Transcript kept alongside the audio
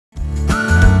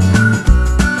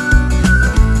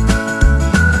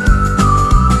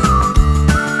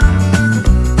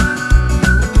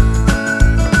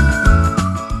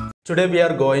Today we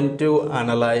are going to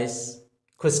analyze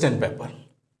question paper.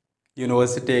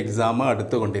 University exam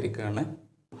aduthukondirikana.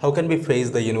 How can we face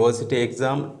the university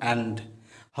exam and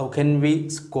how can we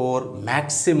score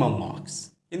maximum marks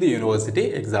in the university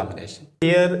examination?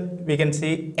 Here we can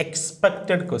see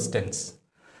expected questions.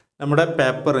 നമ്മുടെ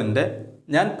പേപ്പറിൻ്റെ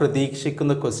ഞാൻ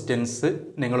പ്രതീക്ഷിക്കുന്ന questions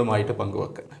നിങ്ങളുമായിട്ട്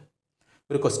പങ്കുവെക്കുന്നത്.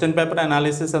 ഒരു question paper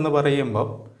analysis എന്ന് പറയുമ്പോൾ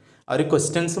ആ ഒരു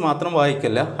ക്വസ്റ്റ്യൻസ് മാത്രം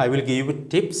വായിക്കില്ല. I will give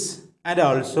tips and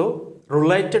also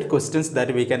related questions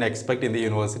that we can expect in the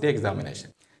university examination.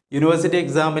 University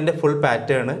എക്സാമിൻ്റെ full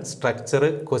pattern, structure,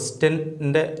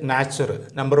 ക്വസ്റ്റ്യൻ്റെ nature,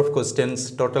 number of questions,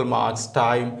 total marks,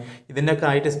 time, ഇതിൻ്റെയൊക്കെ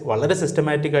ആയിട്ട് വളരെ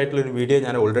systematic ആയിട്ടുള്ളൊരു വീഡിയോ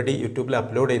ഞാൻ ഓൾറെഡി യൂട്യൂബിൽ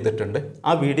upload ചെയ്തിട്ടുണ്ട്.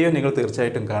 ആ video നിങ്ങൾ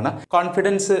തീർച്ചയായിട്ടും കാണാം.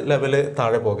 കോൺഫിഡൻസ് ലെവൽ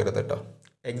താഴെ പോകരുത് കേട്ടോ.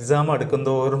 എക്സാം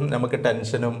അടുക്കുന്തോറും നമുക്ക്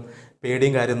ടെൻഷനും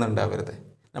പേടിയും കാര്യമൊന്നും ഉണ്ടാവരുത്.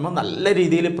 നമ്മൾ നല്ല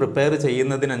രീതിയിൽ പ്രിപ്പയർ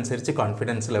ചെയ്യുന്നതിനനുസരിച്ച്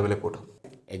കോൺഫിഡൻസ് ലെവൽ കൂടും.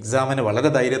 എക്സാമിന് വളരെ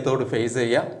ധൈര്യത്തോട് ഫേസ്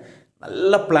ചെയ്യുക.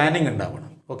 നല്ല പ്ലാനിങ് ഉണ്ടാവണം.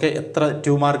 ഓക്കെ, എത്ര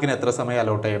 2 മാർക്കിന് എത്ര സമയം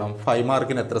അലോട്ട് ചെയ്യണം, 5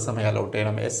 മാർക്കിന് എത്ര സമയം അലോട്ട്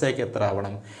ചെയ്യണം, എസ്സേക്ക് എത്ര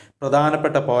ആവണം,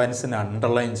 പ്രധാനപ്പെട്ട പോയിൻറ്റ്സിന്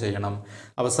അണ്ടർലൈൻ ചെയ്യണം,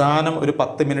 അവസാനം ഒരു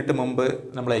 10 മിനിറ്റ് മുമ്പ്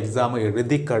നമ്മൾ എക്സാം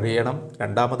എഴുതി കഴിയണം,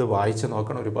 രണ്ടാമത് വായിച്ച്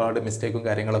നോക്കണം, ഒരുപാട് മിസ്റ്റേക്കും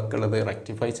കാര്യങ്ങളൊക്കെ ഉള്ളത്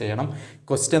റെക്ടിഫൈ ചെയ്യണം,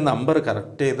 ക്വസ്റ്റ്യൻ നമ്പർ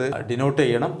കറക്റ്റ് ചെയ്ത് ഡിനോട്ട്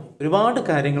ചെയ്യണം. ഒരുപാട്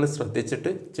കാര്യങ്ങൾ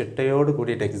ശ്രദ്ധിച്ചിട്ട് ചിട്ടയോട്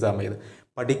കൂടിയിട്ട് എക്സാം ചെയ്ത്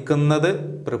പഠിക്കുന്നത്,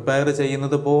 പ്രിപ്പയർ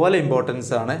ചെയ്യുന്നത് പോലെ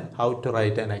ഇമ്പോർട്ടൻസ് ആണ് how to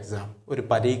right an exam. ഒരു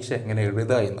പരീക്ഷ എങ്ങനെ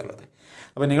എഴുതുക എന്നുള്ളത്.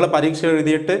 അപ്പോൾ നിങ്ങൾ പരീക്ഷ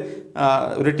എഴുതിയിട്ട്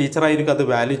ഒരു ടീച്ചറായിരിക്കും അത്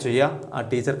വാല്യൂ ചെയ്യുക. ആ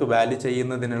ടീച്ചർക്ക് വാല്യൂ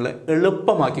ചെയ്യുന്നതിനുള്ള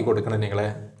എളുപ്പമാക്കി കൊടുക്കണം നിങ്ങളെ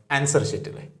ആൻസർ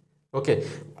ഷീറ്റിൽ. ഓക്കെ,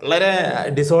 വളരെ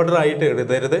ഡിസോർഡർ ആയിട്ട്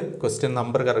എഴുതരുത്. ക്വസ്റ്റ്യൻ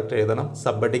നമ്പർ കറക്റ്റ് എഴുതണം,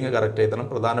 സബ് ഹെഡിങ് കറക്റ്റ് എഴുതണം,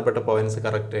 പ്രധാനപ്പെട്ട പോയിൻറ്റ്സ്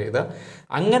കറക്റ്റ് എഴുതുക.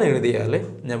 അങ്ങനെ എഴുതിയാൽ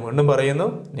ഞാൻ വീണ്ടും പറയുന്നു,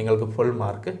 നിങ്ങൾക്ക് ഫുൾ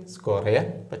മാർക്ക് സ്കോർ ചെയ്യാൻ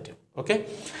പറ്റും. ഓക്കെ,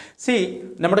 സി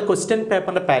നമ്മുടെ ക്വസ്റ്റ്യൻ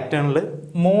പേപ്പറിൻ്റെ പാറ്റേണിൽ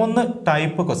 3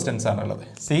 ടൈപ്പ് ക്വസ്റ്റ്യൻസ് ആണുള്ളത്.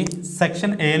 സി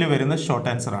സെക്ഷൻ എയിൽ വരുന്ന ഷോർട്ട്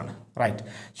ആൻസർ ആണ്. റൈറ്റ്,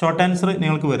 ഷോർട്ട് ആൻസർ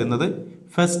നിങ്ങൾക്ക് വരുന്നത്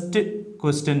ഫസ്റ്റ്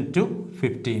ക്വസ്റ്റ്യൻ ടു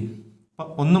 15,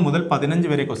 1 മുതൽ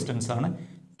 15 വരെ ക്വസ്റ്റ്യൻസ് ആണ്.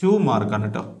 2 മാർക്കാണ്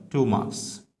കേട്ടോ, 2 മാർക്സ്.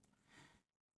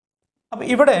 അപ്പോൾ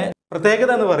ഇവിടെ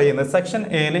പ്രത്യേകത എന്ന് പറയുന്നത് സെക്ഷൻ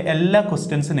എയിൽ എല്ലാ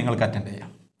ക്വസ്റ്റ്യൻസും നിങ്ങൾക്ക് അറ്റൻഡ് ചെയ്യാം,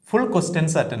 ഫുൾ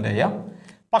ക്വസ്റ്റ്യൻസ് അറ്റൻഡ് ചെയ്യാം.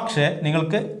 പക്ഷേ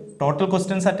നിങ്ങൾക്ക് ടോട്ടൽ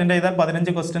ക്വസ്റ്റ്യൻസ് അറ്റൻഡ് ചെയ്താൽ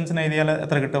 15 ക്വസ്റ്റ്യൻസിന് എഴുതിയാൽ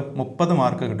എത്ര കിട്ടും? 30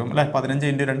 മാർക്ക് കിട്ടും അല്ലേ? 15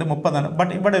 × 2 30 ആണ്.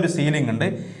 ബട്ട് ഇവിടെ ഒരു സീലിംഗ് ഉണ്ട്.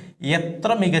 എത്ര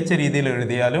മികച്ച രീതിയിൽ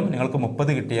എഴുതിയാലും നിങ്ങൾക്ക്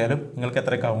 30 കിട്ടിയാലും നിങ്ങൾക്ക്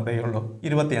എത്ര കൗണ്ട് ചെയ്യുള്ളൂ?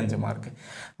 25 മാർക്ക്.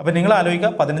 അപ്പോൾ നിങ്ങൾ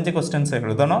ആലോചിക്കുക, 15 ക്വസ്റ്റ്യൻസ്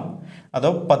എഴുതണോ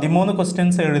അതോ 13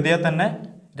 ക്വസ്റ്റ്യൻസ് എഴുതിയാൽ തന്നെ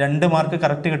 2 മാർക്ക്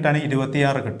കറക്റ്റ് കിട്ടുകയാണെങ്കിൽ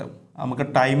 26 കിട്ടും. നമുക്ക്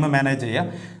ടൈം മാനേജ് ചെയ്യാം.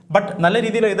 ബട്ട് നല്ല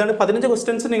രീതിയിൽ എഴുതാണ് 15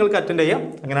 ക്വസ്റ്റ്യൻസ് നിങ്ങൾക്ക് അറ്റൻഡ് ചെയ്യാം.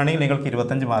 അങ്ങനെയാണെങ്കിൽ നിങ്ങൾക്ക്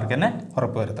 25 മാർക്ക് തന്നെ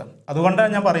ഉറപ്പ് വരുത്താം.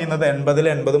 അതുകൊണ്ടാണ് ഞാൻ പറയുന്നത് 80-ൽ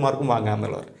 80 മാർക്കും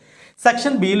വാങ്ങാമെന്നുള്ളവർ.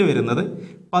 സെക്ഷൻ ബിയിൽ വരുന്നത്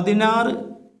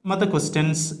 16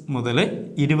 ക്വസ്റ്റ്യൻസ് മുതൽ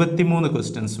 23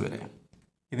 ക്വസ്റ്റ്യൻസ് വരെ.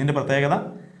 ഇതിൻ്റെ പ്രത്യേകത,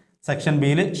 സെക്ഷൻ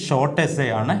ബിയിൽ ഷോർട്ട് എസ്സേ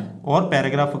ആണ് ഓർ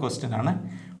പാരഗ്രാഫ് ക്വസ്റ്റ്യൻ ആണ്.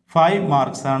 5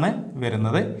 മാർക്സ് ആണ്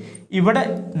വരുന്നത്. ഇവിടെ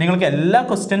നിങ്ങൾക്ക് എല്ലാ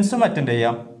ക്വസ്റ്റ്യൻസും അറ്റൻഡ്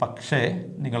ചെയ്യാം. പക്ഷേ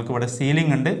നിങ്ങൾക്ക് ഇവിടെ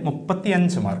സീലിംഗ് ഉണ്ട്,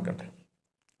 35 മാർക്ക് ഉണ്ട്.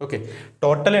 ഓക്കെ,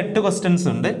 ടോട്ടൽ 8 ക്വസ്റ്റ്യൻസ്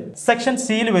ഉണ്ട്. സെക്ഷൻ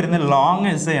സിയിൽ വരുന്ന ലോങ്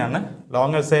എസ്സേ ആണ്.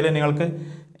 ലോങ് എസ്സേയിൽ നിങ്ങൾക്ക്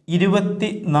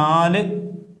 24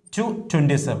 to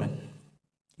 27,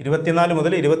 24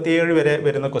 മുതൽ 27 വരെ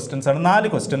വരുന്ന ക്വസ്റ്റ്യൻസ് ആണ്. 4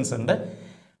 ക്വസ്റ്റ്യൻസ് ഉണ്ട്.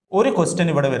 ഒരു ക്വസ്റ്റ്യൻ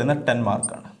ഇവിടെ വരുന്ന 10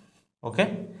 മാർക്കാണ്. ഓക്കെ,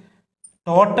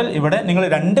 ടോട്ടൽ ഇവിടെ നിങ്ങൾ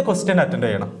 2 ക്വസ്റ്റ്യൻ അറ്റൻഡ്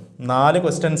ചെയ്യണം. 4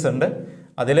 ക്വസ്റ്റ്യൻസ് ഉണ്ട്.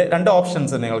 അതിൽ 2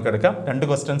 ഓപ്ഷൻസ് നിങ്ങൾക്ക് എടുക്കാം. 2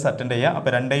 ക്വസ്റ്റ്യൻസ് അറ്റൻഡ് ചെയ്യുക.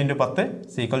 അപ്പോൾ 2 × 10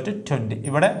 = 20.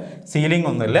 ഇവിടെ സീലിംഗ്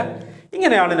ഒന്നുമില്ല.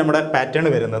 ഇങ്ങനെയാണ് നമ്മുടെ പാറ്റേൺ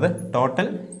വരുന്നത്. Total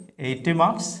 80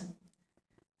 marks.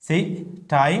 C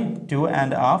time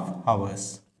 2.5 hours.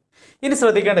 ഇനി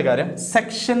ശ്രദ്ധിക്കേണ്ട കാര്യം,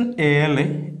 സെക്ഷൻ എയിൽ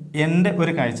എൻ്റെ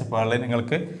ഒരു കാഴ്ചപ്പാടിൽ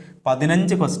നിങ്ങൾക്ക്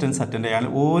 15 ക്വസ്റ്റ്യൻസ് അറ്റൻഡ് ചെയ്യാൻ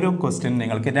ഓരോ ക്വസ്റ്റ്യൻ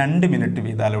നിങ്ങൾക്ക് 2 മിനിറ്റ്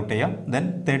വീതം അലോട്ട് ചെയ്യാം. ദെൻ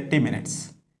 30 മിനിറ്റ്സ്,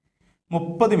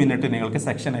 30 മിനിറ്റ് നിങ്ങൾക്ക്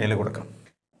സെക്ഷൻ എയിൽ കൊടുക്കാം.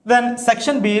 ദെൻ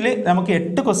സെക്ഷൻ ബിയിൽ നമുക്ക്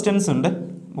 8 ക്വസ്റ്റ്യൻസ് ഉണ്ട്.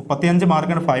 35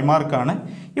 മാർക്കാണ്, 5 മാർക്കാണ്.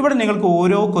 ഇവിടെ നിങ്ങൾക്ക്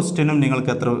ഓരോ ക്വസ്റ്റ്യനും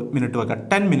നിങ്ങൾക്ക് എത്ര മിനിറ്റ് വെക്കാം?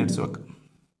 10 മിനിറ്റ്സ് വെക്കാം.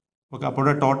 ഓക്കെ,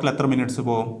 അപ്പോൾ ടോട്ടൽ എത്ര മിനിറ്റ്സ്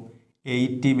പോകും?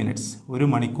 80 മിനിറ്റ്സ്.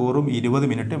 1 മണിക്കൂറും 20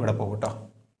 മിനിറ്റ് ഇവിടെ പോകും കേട്ടോ.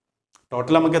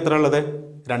 ടോട്ടൽ നമുക്ക് എത്ര ഉള്ളത്?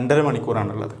 2.5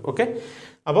 മണിക്കൂറാണുള്ളത്. ഓക്കെ,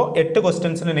 അപ്പോൾ 8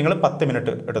 ക്വസ്റ്റ്യൻസിന് നിങ്ങൾ 10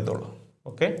 മിനിറ്റ് എടുത്തോളൂ.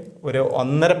 ഓക്കെ, ഒരു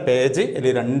 1.5 പേജ്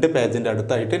അല്ലെങ്കിൽ 2 പേജിൻ്റെ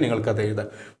അടുത്തായിട്ട് നിങ്ങൾക്കത് എഴുതാം.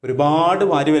 ഒരുപാട്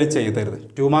വാരി വലിച്ച് എഴുതരുത്.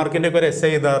 2 മാർക്കിൻ്റെ ഒക്കെ ഒരു എസ്സേ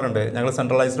എഴുതാറുണ്ട് ഞങ്ങൾ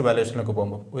സെൻട്രലൈസ്ഡ് വാല്യുവേഷനൊക്കെ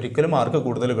പോകുമ്പോൾ. ഒരിക്കലും മാർക്ക്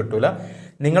കൂടുതൽ കിട്ടില്ല.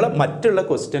 നിങ്ങൾ മറ്റുള്ള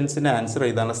ക്വസ്റ്റ്യൻസിന് ആൻസർ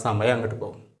എഴുതാനുള്ള സമയം അങ്ങോട്ട്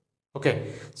പോകും. Okay,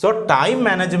 so time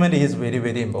management is very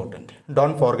very important.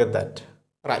 Don't forget that.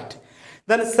 Right,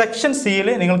 then section സിയിൽ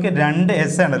നിങ്ങൾക്ക് 2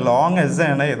 എസ്സേ ആണ്, ലോങ് എസ്സേ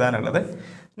ആണ് എഴുതാനുള്ളത്.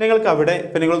 നിങ്ങൾക്ക് അവിടെ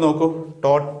ഇപ്പം നിങ്ങൾ നോക്കൂ,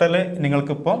 ടോട്ടൽ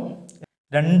നിങ്ങൾക്കിപ്പോൾ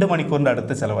 2 മണിക്കൂറിൻ്റെ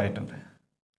അടുത്ത് ചിലവായിട്ടുണ്ട്.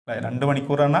 2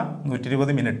 മണിക്കൂറാണ്,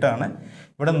 120 മിനിറ്റാണ്.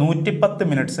 ഇവിടെ 110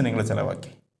 മിനിറ്റ്സ് നിങ്ങൾ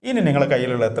ചിലവാക്കി. ഇനി നിങ്ങളുടെ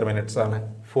കയ്യിലുള്ള എത്ര മിനിറ്റ്സ് ആണ്?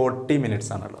 40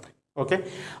 മിനിറ്റ്സ് ആണുള്ളത്. ഓക്കെ,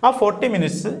 ആ 40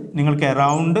 മിനിറ്റ്സ് നിങ്ങൾക്ക്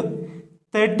അറൗണ്ട്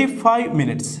 35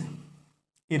 മിനിറ്റ്സ്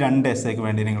ഈ 2 എസ്സേക്ക്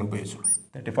വേണ്ടി നിങ്ങൾ ഉപയോഗിച്ചോളൂ.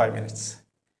 35 മിനിറ്റ്സ്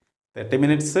 30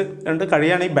 മിനിറ്റ്സ് രണ്ട്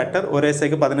കഴിയുകയാണെങ്കിൽ ബെറ്റർ. ഒരു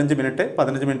എസ്സേക്ക് 15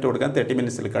 മിനിറ്റ് കൊടുക്കാൻ 30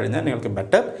 മിനിറ്റ്സിൽ കഴിഞ്ഞാൽ നിങ്ങൾക്ക്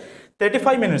ബെറ്റർ.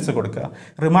 35 മിനിറ്റ്സ് കൊടുക്കുക.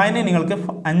 റിമൈനിങ് നിങ്ങൾക്ക്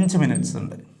 5 മിനിറ്റ്സ്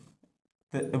ഉണ്ട്.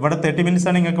 ഇവിടെ 30 മിനിറ്റ്സ്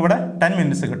ആണ്, നിങ്ങൾക്ക് ഇവിടെ 10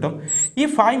 മിനിറ്റ്സ് കിട്ടും. ഈ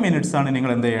 5 മിനിറ്റ്സ് ആണ് നിങ്ങൾ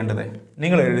എന്ത് ചെയ്യേണ്ടത്?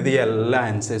 നിങ്ങൾ എഴുതിയ എല്ലാ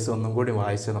ആൻസേഴ്സും ഒന്നും കൂടി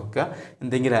വായിച്ച് നോക്കുക.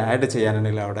 എന്തെങ്കിലും ആഡ്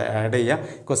ചെയ്യാനുണ്ടെങ്കിൽ അവിടെ ആഡ് ചെയ്യുക.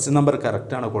 ക്വസ്റ്റ്യൻ നമ്പർ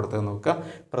കറക്റ്റാണ് കൊടുത്തത് നോക്കുക.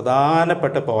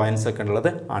 പ്രധാനപ്പെട്ട പോയിൻറ്റ്സ് ഒക്കെ ഉള്ളത്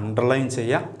അണ്ടർലൈൻ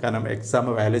ചെയ്യുക. കാരണം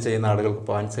എക്സാം വാല്യൂ ചെയ്യുന്ന ആളുകൾക്ക്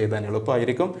പോയിൻറ്റ്സ് എഴുതാൻ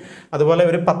എളുപ്പമായിരിക്കും. അതുപോലെ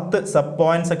ഒരു 10 സബ്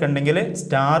പോയിൻറ്റ്സ് ഒക്കെ ഉണ്ടെങ്കിൽ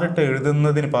സ്റ്റാർ ഇട്ട്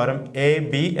എഴുതുന്നതിന് പകരം A,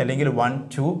 B അല്ലെങ്കിൽ 1,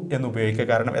 2 എന്ന് ഉപയോഗിക്കുക.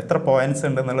 കാരണം എത്ര പോയിൻറ്റ്സ്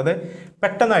ഉണ്ടെന്നുള്ളത്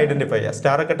പെട്ടെന്ന് ഐഡൻറ്റിഫൈ ചെയ്യുക.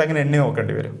 സ്റ്റാറൊക്കെ ഇട്ട് അങ്ങനെ എണ്ണി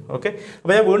നോക്കേണ്ടി വരും. ഓക്കെ,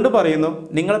 അപ്പോൾ ഞാൻ വീണ്ടും പറയുന്നു,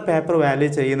 നിങ്ങൾ പേപ്പർ വാല്യൂ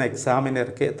ചെയ്യുന്ന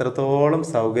എക്സാമിനർക്ക് എത്രത്തോളം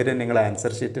സൗകര്യം നിങ്ങൾ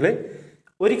ആൻസർ ഷീറ്റിൽ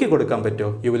ഒരുക്കി കൊടുക്കാൻ പറ്റുമോ,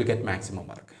 you will get maximum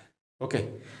mark. Okay,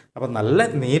 അപ്പോൾ നല്ല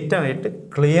നീറ്റായിട്ട്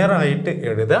ക്ലിയർ ആയിട്ട്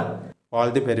എഴുതുക. All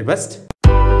the very best.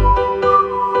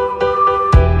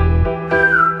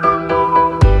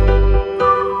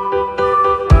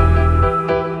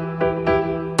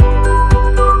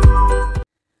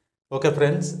 Okay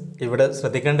friends, ഇവിടെ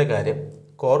ശ്രദ്ധിക്കേണ്ട കാര്യം,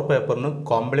 കോർ പേപ്പറിനും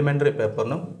കോംപ്ലിമെൻ്ററി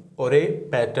പേപ്പറിനും ഒരേ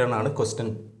പാറ്റേൺ ആണ് ക്വസ്റ്റ്യൻ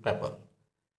പേപ്പർ.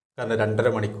 കാരണം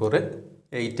 2.5 മണിക്കൂർ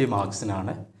 80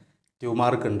 മാർക്സിനാണ്. 2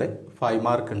 മാർക്ക് ഉണ്ട്, 5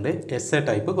 മാർക്ക് ഉണ്ട്, എസ്സേ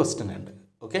ടൈപ്പ് ക്വസ്റ്റ്യൻ ഉണ്ട്.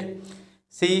 ഓക്കെ,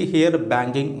 സി ഹിയർ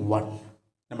ബാങ്കിങ് 1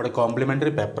 നമ്മുടെ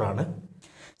കോംപ്ലിമെൻ്ററി പേപ്പറാണ്.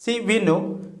 C we know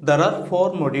there are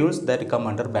 4 modules that come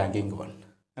under banking 1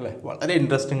 അല്ലേ. വളരെ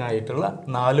ഇൻട്രസ്റ്റിംഗ് ആയിട്ടുള്ള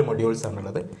 4 മൊഡ്യൂൾസ്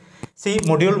ആണുള്ളത്. C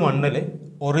module 1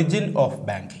 origin of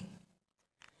banking.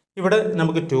 ഇവിടെ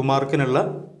നമുക്ക് 2 മാർക്കിനുള്ള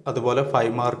അതുപോലെ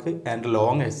 5 mark and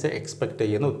long essay expect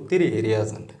ചെയ്യുന്ന ഒത്തിരി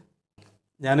ഏരിയാസ് ഉണ്ട്.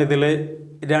 ഞാനിതിൽ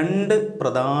 2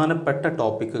 പ്രധാനപ്പെട്ട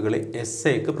ടോപ്പിക്കുകൾ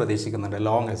എസ്സേക്ക് പ്രതീക്ഷിക്കുന്നുണ്ട്.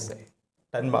 ലോങ് എസ്സേ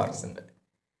 10 മാർക്സ് ഉണ്ട്.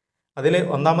 അതിൽ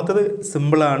ഒന്നാമത്തത്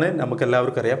സിമ്പിളാണ്,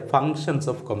 നമുക്കെല്ലാവർക്കും അറിയാം, ഫങ്ഷൻസ്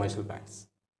ഓഫ് കൊമേഴ്ഷ്യൽ ബാങ്ക്സ്.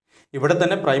 ഇവിടെ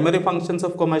തന്നെ primary functions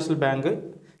of commercial bank,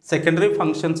 secondary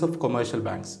functions of commercial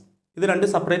banks, ഇത്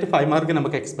 2 സെപ്പറേറ്റ് 5 മാർക്ക്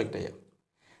നമുക്ക് എക്സ്പെക്റ്റ് ചെയ്യാം.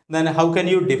 Then how can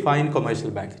you define commercial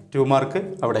bank, 2 mark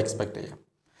അവിടെ എക്സ്പെക്റ്റ് ചെയ്യാം.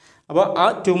 അപ്പോൾ ആ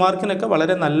 2 മാർക്കിനൊക്കെ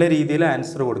വളരെ നല്ല രീതിയിൽ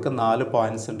ആൻസർ കൊടുക്കുക. 4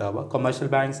 പോയിൻറ്റ്സ് ഉണ്ടാവുക. കൊമേഴ്ഷ്യൽ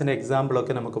ബാങ്ക്സിൻ്റെ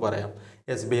എക്സാമ്പിളൊക്കെ നമുക്ക് പറയാം.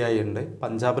 SBI ഉണ്ട്,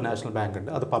 പഞ്ചാബ് നാഷണൽ ബാങ്ക്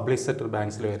ഉണ്ട്, അത് പബ്ലിക് സെക്ടർ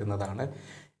ബാങ്ക്സിൽ വരുന്നതാണ്.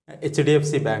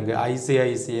 HDFC bank,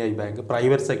 ICICI bank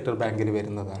private sector ബാങ്കിൽ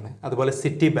വരുന്നതാണ്. അതുപോലെ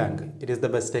city bank, it is the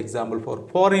best example for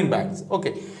foreign banks.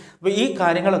 Okay, അപ്പോൾ ഈ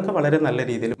കാര്യങ്ങളൊക്കെ വളരെ നല്ല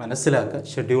രീതിയിൽ മനസ്സിലാക്കുക.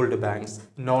 Scheduled banks,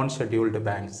 non scheduled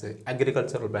banks,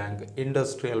 agricultural bank,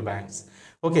 industrial banks.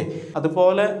 Okay,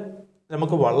 അതുപോലെ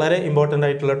നമുക്ക് വളരെ ഇമ്പോർട്ടൻ്റ്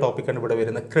ആയിട്ടുള്ള ടോപ്പിക്കാണ് ഇവിടെ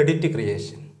വരുന്നത്, ക്രെഡിറ്റ്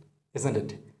ക്രിയേഷൻ. ഇസ്ന്റ്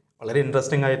ഇറ്റ്? വളരെ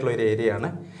ഇൻട്രസ്റ്റിംഗ് ആയിട്ടുള്ള ഒരു ഏരിയ ആണ്.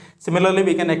 Similarly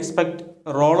we can expect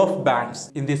role of banks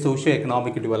in the socio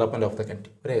economic development of the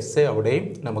country. ഒരു എസ്സേ അവിടെയും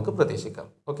നമുക്ക് പ്രതീക്ഷിക്കാം.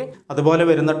 ഓക്കെ, അതുപോലെ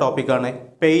വരുന്ന ടോപ്പിക്കാണ്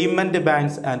payment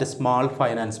banks and small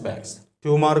finance banks.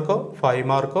 2 Marco 5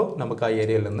 Marco നമുക്ക് ആ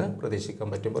ഏരിയയിൽ നിന്ന് പ്രതീക്ഷിക്കാൻ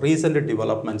പറ്റും. Recent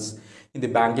developments in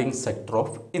the banking sector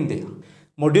of India.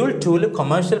 Module 2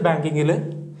 commercial ബാങ്കിങ്ങിൽ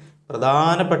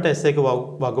പ്രധാനപ്പെട്ട എസ്സേക്ക്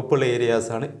വകുപ്പുള്ള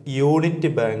ഏരിയാസാണ് unit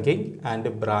banking and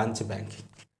branch banking.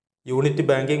 Unit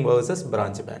banking versus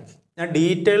branch banking ഞാൻ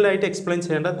ഡീറ്റെയിൽഡ് ആയിട്ട് എക്സ്പ്ലെയിൻ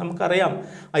ചെയ്യേണ്ടത് നമുക്കറിയാം.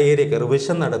 ആ ഏരിയക്ക്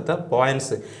റിവിഷൻ നടത്തുക.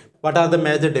 Points, what are the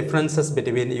major differences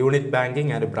between unit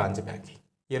banking and branch banking.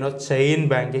 Chain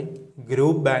banking,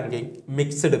 group banking,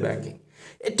 mixed banking.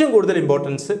 ഏറ്റവും കൂടുതൽ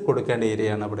importance കൊടുക്കേണ്ട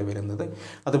ഏരിയയാണ് അവിടെ വരുന്നത്.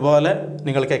 അതുപോലെ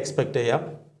നിങ്ങൾക്ക് എക്സ്പെക്റ്റ് ചെയ്യാം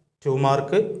 2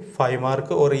 mark 5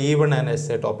 mark or even an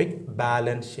essay topic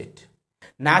balance sheet.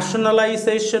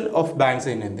 Nationalisation of banks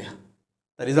in India,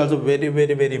 that is also very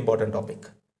very very important topic.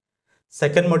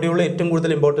 Second മൊഡ്യൂളിൽ ഏറ്റവും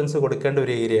കൂടുതൽ ഇമ്പോർട്ടൻസ് കൊടുക്കേണ്ട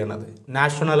ഒരു ഏരിയയാണത്.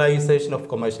 Nationalisation of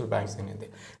commercial banks in India.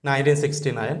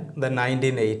 1969 then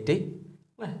 1980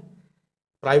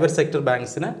 private sector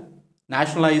ബാങ്ക്സിനെ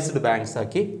nationalised banks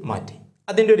ആക്കി മാറ്റി.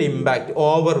 അതിൻ്റെ ഒരു impact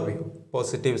overview,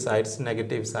 positive sides,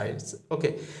 negative sides. Okay,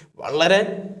 വളരെ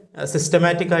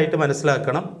സിസ്റ്റമാറ്റിക് ആയിട്ട്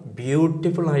മനസ്സിലാക്കണം.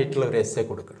 ബ്യൂട്ടിഫുൾ ആയിട്ടുള്ള ഒരു എസ്സേ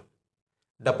കൊടുക്കണം.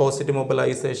 Deposit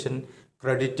mobilisation,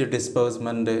 credit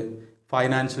ഡിസ്പേഴ്സ്മെൻറ്റ്,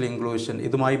 financial inclusion,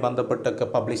 ഇതുമായി ബന്ധപ്പെട്ടൊക്കെ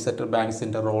പബ്ലിക് സെക്ടർ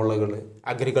ബാങ്ക്സിൻ്റെ റോളുകൾ,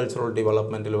 അഗ്രികൾച്ചറൽ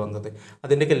ഡെവലപ്മെൻറ്റിൽ വന്നത്,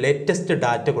 അതിൻ്റെയൊക്കെ ലേറ്റസ്റ്റ്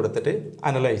ഡാറ്റ കൊടുത്തിട്ട്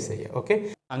അനലൈസ് ചെയ്യുക. ഓക്കെ,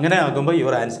 അങ്ങനെ ആകുമ്പോൾ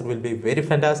your answer will be very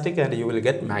fantastic and you will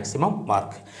get maximum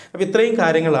mark. അപ്പോൾ ഇത്രയും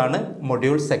കാര്യങ്ങളാണ്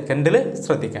മൊഡ്യൂൾ 2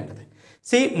 ശ്രദ്ധിക്കേണ്ടത്.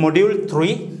 C module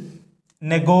 3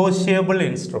 negotiable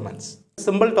instruments.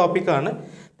 Simple ടോപ്പിക്കാണ്,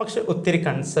 പക്ഷെ ഒത്തിരി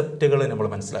കൺസെപ്റ്റുകൾ നമ്മൾ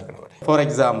മനസ്സിലാക്കണം അവിടെ. ഫോർ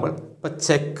എക്സാമ്പിൾ, ഇപ്പോൾ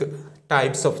check,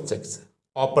 types of cheques,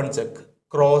 open check,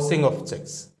 crossing of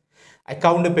cheques,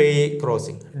 account pay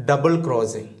crossing, double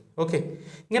crossing. Okay,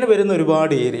 ഇങ്ങനെ വരുന്ന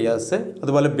ഒരുപാട് ഏരിയാസ്.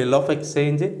 അതുപോലെ bill of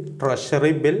exchange,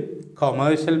 treasury bill,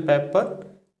 commercial paper,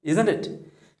 ഇസ്ന്റ് it?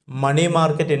 Money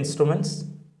market instruments,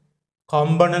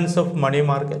 components of money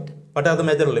market, what are the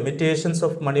major limitations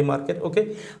of money market. Okay,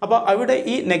 അപ്പോൾ അവിടെ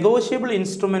ഈ negotiable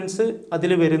instruments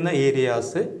അതിൽ വരുന്ന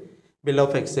areas, bill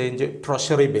of exchange,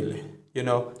 treasury bill,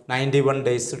 91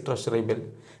 days treasury bill,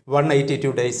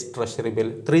 182 days treasury bill,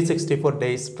 364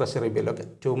 days treasury bill. Okay,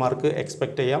 2 mark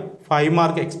expect ചെയ്യാം, 5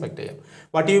 mark expect ചെയ്യാം.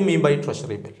 What you mean by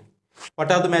treasury bill?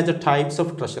 What are the major types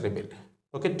of treasury bill?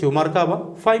 Okay, 2 mark ആവാം,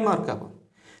 5 mark ആവാം.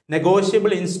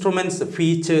 Negotiable instruments,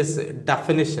 features,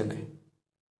 definition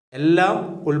എല്ലാം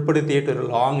ഉൾപ്പെടുത്തിയിട്ടൊരു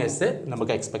long essay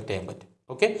നമുക്ക് expect ചെയ്യാൻ പറ്റും.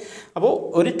 Okay, അപ്പോൾ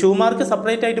ഒരു 2 മാർക്ക്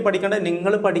സെപ്പറേറ്റ് ആയിട്ട് പഠിക്കേണ്ട,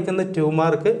 നിങ്ങൾ പഠിക്കുന്ന 2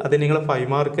 മാർക്ക് അത് നിങ്ങൾ 5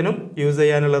 മാർക്കിനും യൂസ്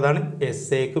ചെയ്യാനുള്ളതാണ്,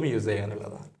 എസ്സേക്കും യൂസ്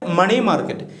ചെയ്യാനുള്ളതാണ്. മണി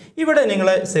മാർക്കറ്റ്, ഇവിടെ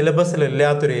നിങ്ങളെ സിലബസിൽ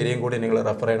ഇല്ലാത്തൊരു ഏരിയയും കൂടി നിങ്ങൾ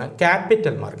റെഫർ ചെയ്യണം,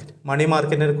 ക്യാപിറ്റൽ മാർക്കറ്റ്. മണി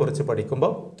മാർക്കറ്റിനെ കുറിച്ച്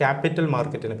പഠിക്കുമ്പോൾ ക്യാപിറ്റൽ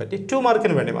മാർക്കറ്റിനെ പറ്റി 2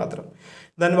 മാർക്കിന് വേണ്ടി മാത്രം.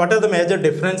 Then what are the major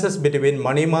differences between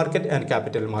money market and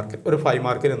capital market, ഒരു 5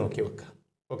 മാർക്കിന് നോക്കി വെക്കുക.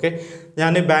 ഓക്കെ,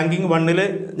 ഞാൻ ബാങ്കിങ് 1-ൽ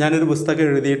ഞാനൊരു പുസ്തകം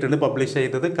എഴുതിയിട്ടുണ്ട്, പബ്ലിഷ്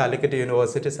ചെയ്തത് Calicut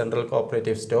university central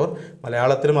cooperative store.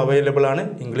 മലയാളത്തിലും അവൈലബിൾ ആണ്,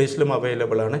 ഇംഗ്ലീഷിലും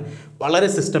അവൈലബിൾ ആണ്. വളരെ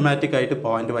സിസ്റ്റമാറ്റിക് ആയിട്ട്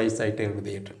പോയിന്റ് വൈസ് ആയിട്ട്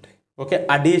എഴുതിയിട്ടുണ്ട്. ഓക്കെ,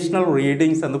 അഡീഷണൽ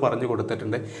റീഡിങ്സ് എന്ന് പറഞ്ഞു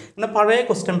കൊടുത്തിട്ടുണ്ട്. എന്നാൽ പഴയ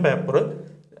ക്വസ്റ്റ്യൻ പേപ്പർ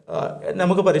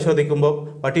നമുക്ക് പരിശോധിക്കുമ്പോൾ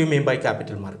what you mean by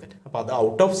capital market, അപ്പോൾ അത്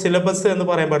ഔട്ട് ഓഫ് സിലബസ് എന്ന്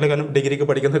പറയാൻ പാടില്ല, കാരണം ഡിഗ്രിക്ക്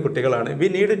പഠിക്കുന്ന കുട്ടികളാണ്. We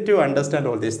need to understand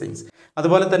all these things.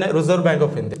 അതുപോലെ തന്നെ reserve bank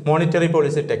of India, monetary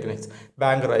policy techniques,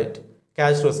 bank right,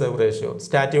 cash reserve ratio,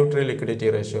 statutory liquidity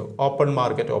ratio, open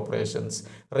market operations,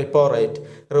 repo rate,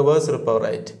 reverse repo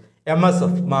rate,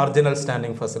 MSF, marginal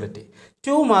standing facility.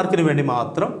 2 മാർക്കിന് വേണ്ടി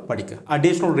മാത്രം പഠിക്കുക.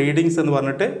 Additional readings എന്ന്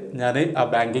പറഞ്ഞിട്ട് ഞാൻ ആ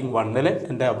ബാങ്കിങ് 1-ൽ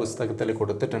എൻ്റെ ആ പുസ്തകത്തിൽ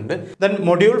കൊടുത്തിട്ടുണ്ട്. ദെൻ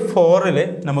മൊഡ്യൂൾ 4-ൽ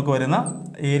നമുക്ക് വരുന്ന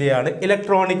ഏരിയ ആണ്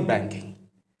ഇലക്ട്രോണിക് ബാങ്കിങ്.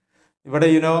 ഇവിടെ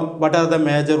what are the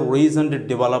major recent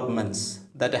developments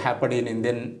that happened in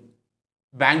Indian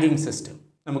banking system,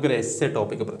 നമുക്കൊരു എസ്സേ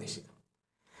ടോപ്പിക്ക് പ്രതീക്ഷിക്കാം.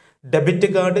 Debit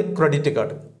card, credit card.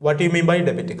 What do you mean by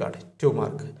debit card? 2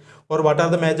 mark. Or what are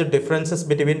the major differences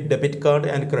between debit card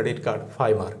and credit card?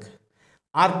 5 mark.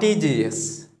 RTGS,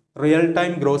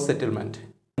 real-time gross settlement,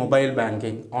 mobile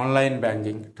banking, online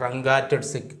banking, truncated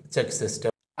check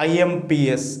system,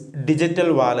 IMPS,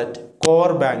 digital wallet,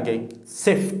 core banking,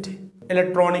 SWIFT,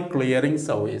 electronic clearing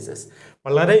services.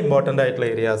 വളരെ important ആയിട്ടുള്ള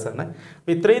areas ആണ്.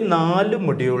 അപ്പോൾ ഇത്രയും 4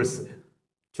 modules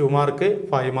 2 mark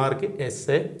 5 mark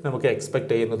essay നമുക്ക് expect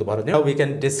ചെയ്യുന്നത് പറഞ്ഞു. We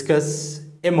can discuss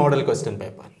A model question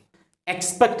paper.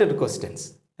 Expected questions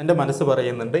എൻ്റെ മനസ്സ്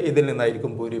പറയുന്നുണ്ട്, ഇതിൽ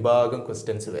നിന്നായിരിക്കും ഭൂരിഭാഗം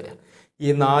ക്വസ്റ്റ്യൻസ് വരിക.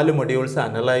 ഈ 4 മൊഡ്യൂൾസ്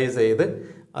അനലൈസ് ചെയ്ത്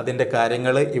അതിൻ്റെ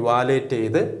കാര്യങ്ങൾ ഇവാലുവേറ്റ്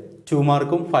ചെയ്ത് 2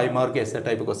 മാർക്കും 5 മാർക്കും എസ്സേ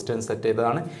ടൈപ്പ് ക്വസ്റ്റ്യൻ സെറ്റ്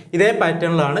ചെയ്തതാണ്. ഇതേ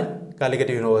പാറ്റേണിലാണ്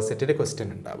കാലിക്കറ്റ് യൂണിവേഴ്സിറ്റിയുടെ ക്വസ്റ്റ്യൻ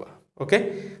ഉണ്ടാവുക. ഓക്കെ,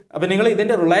 അപ്പോൾ നിങ്ങൾ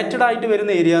ഇതിൻ്റെ റിലേറ്റഡ് ആയിട്ട്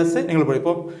വരുന്ന ഏരിയാസ് നിങ്ങൾ പോയി,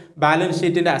 ഇപ്പോൾ ബാലൻസ്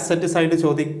ഷീറ്റിൻ്റെ അസറ്റ് സൈഡ്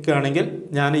ചോദിക്കുകയാണെങ്കിൽ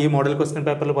ഞാൻ ഈ മോഡൽ ക്വസ്റ്റ്യൻ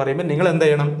പേപ്പറിൽ പറയുമ്പോൾ നിങ്ങൾ എന്ത്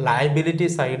ചെയ്യണം, ലയബിലിറ്റി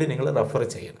സൈഡ് നിങ്ങൾ റെഫർ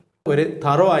ചെയ്യണം. ഒരു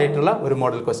തറോ ആയിട്ടുള്ള ഒരു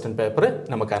മോഡൽ ക്വസ്റ്റ്യൻ പേപ്പർ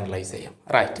നമുക്ക് അനലൈസ് ചെയ്യാം.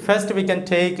 Right, first we can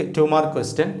take 2 mark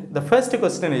question. The first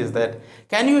question is that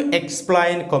can you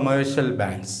explain commercial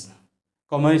banks.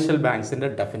 Commercial ബാങ്ക്സിൻ്റെ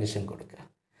definition കൊടുക്കുക.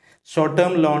 ഷോർട്ട്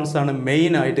ടേം ലോൺസ് ആണ്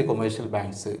മെയിൻ ആയിട്ട് കൊമേഴ്ഷ്യൽ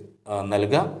ബാങ്ക്സ്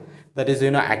നൽകുക. That is,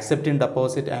 accepting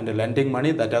deposit and lending money.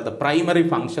 That are the primary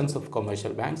functions of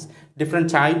commercial banks. Different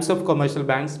types of commercial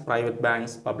banks, private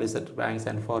banks, public sector banks,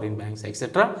 and foreign banks, etc.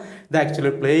 They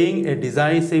actually playing a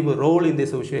decisive role in the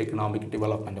socio-economic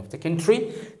development of the country.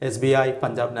 SBI,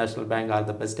 Punjab National Bank are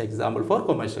the best example for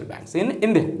commercial banks in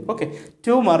India. Okay,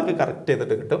 2 mark correct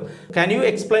ചെയ്തിട്ട് കിട്ടും. Can you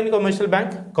explain commercial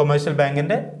bank? Commercial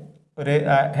bankന്റെ ഒരു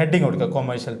heading കൊടുക്കുക,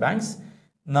 commercial banks.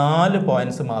 4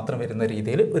 points മാത്രം വരുന്ന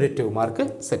രീതിയിൽ ഒരു 2 mark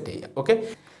set ചെയ്യുക. Okay,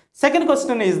 second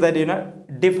question is that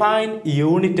define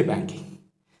unit banking.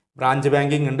 Branch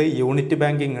banking ഉണ്ട്, യൂണിറ്റ്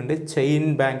ബാങ്കിങ് ഉണ്ട്, ചെയിൻ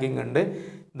ബാങ്കിങ് ഉണ്ട്,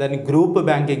 ദെൻ ഗ്രൂപ്പ്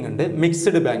ബാങ്കിങ് ഉണ്ട്,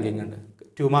 മിക്സ്ഡ് ബാങ്കിങ് ഉണ്ട്.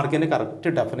 2 മാർക്കിൻ്റെ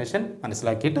കറക്റ്റ് ഡെഫിനേഷൻ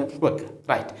മനസ്സിലാക്കിയിട്ട് വെക്കുക.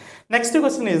 Right, next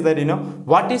question is that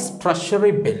what is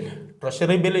treasury bill?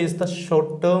 Treasury bill is the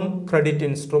short-term credit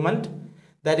instrument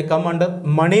that come under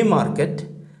money market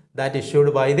that issued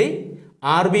by the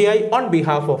RBI on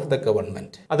behalf of the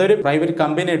government. അതൊരു private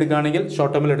company എടുക്കുകയാണെങ്കിൽ,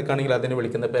 short ടേമിൽ എടുക്കുകയാണെങ്കിൽ അതിന്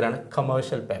വിളിക്കുന്ന പേരാണ്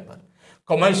commercial paper.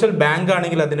 Commercial bank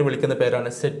ആണെങ്കിൽ അതിന് വിളിക്കുന്ന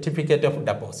പേരാണ് certificate of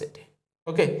deposit.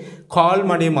 Okay, call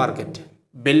money market,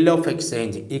 bill of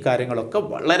exchange, ഈ കാര്യങ്ങളൊക്കെ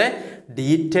വളരെ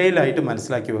ഡീറ്റെയിൽ ആയിട്ട്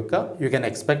മനസ്സിലാക്കി വെക്കുക. You can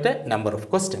expect A number of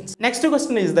questions. Next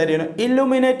question is that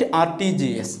illuminate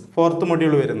RTGS, 4th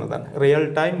module വരുന്നതാണ്. Real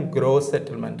time gross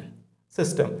settlement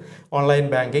system, online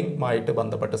ബാങ്കിങ്ങുമായിട്ട്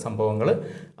ബന്ധപ്പെട്ട സംഭവങ്ങൾ.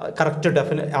 Correct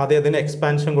ആദ്യം അതിന്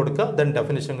എക്സ്പാൻഷൻ കൊടുക്കുക, ദെൻ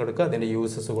ഡെഫിനിഷൻ കൊടുക്കുക, അതിൻ്റെ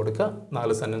യൂസസ് കൊടുക്കുക,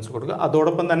 4 സെൻറ്റൻസ് കൊടുക്കുക.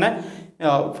 അതോടൊപ്പം തന്നെ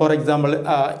for example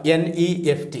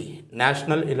NEFT,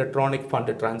 national electronic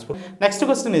fund transfer. Next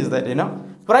question is that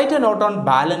write a not on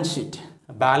balance sheet.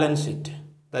 Balance sheet,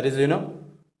 that is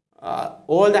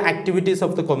all the activities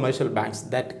of the commercial banks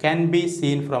that can be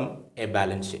seen from a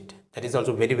balance sheet. That is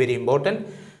also very, very important.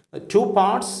 Two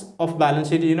parts of balance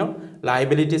sheet,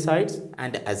 liability sides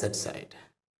and asset side.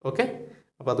 Okay?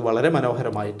 അപ്പോൾ അത് വളരെ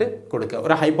മനോഹരമായിട്ട് കൊടുക്കുക.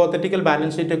 ഒരു hypothetical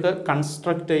balance sheet ഒക്കെ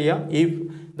construct ചെയ്യുക if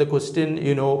the question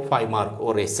 5 mark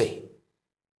or essay.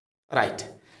 Right.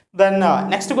 Then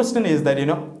next question is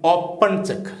that open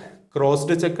check,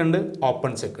 crossed check ഉണ്ട്,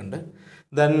 open check ഉണ്ട്.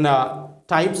 ദെൻ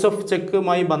ടൈപ്സ് ഓഫ്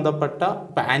ചെക്കുമായി ബന്ധപ്പെട്ട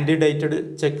anti dated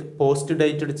cheque, post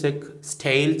dated cheque,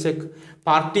 style check,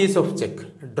 parties of cheque,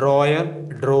 drawer,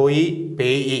 drawee,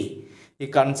 payee. ഈ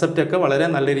concept ഒക്കെ വളരെ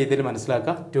നല്ല രീതിയിൽ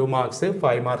മനസ്സിലാക്കുക. 2 marks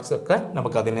 5 marks ഒക്കെ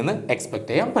നമുക്ക് അതിൽ നിന്ന് എക്സ്പെക്ട്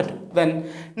ചെയ്യാൻ പറ്റും. Then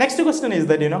next question is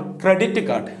that credit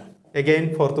card. Again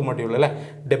fourth module അല്ലേ,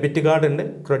 ഡെബിറ്റ് കാർഡ് ഉണ്ട്,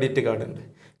 ക്രെഡിറ്റ് കാർഡ് ഉണ്ട്.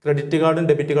 ക്രെഡിറ്റ് കാർഡും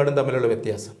ഡെബിറ്റ് കാർഡും തമ്മിലുള്ള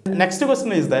വ്യത്യാസം. Next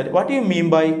question is that what you mean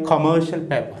by commercial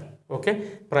paper. Okay,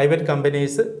 private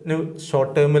കമ്പനീസിന്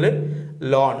short ടേമിൽ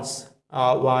ലോൺസ്,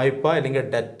 വായ്പ അല്ലെങ്കിൽ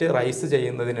ഡെറ്റ് റൈസ്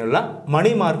ചെയ്യുന്നതിനുള്ള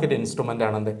money market instrument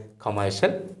ആണെന്ത്,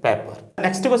 commercial paper.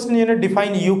 Next question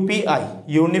define UPI,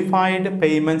 unified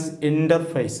payments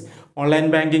interface. Online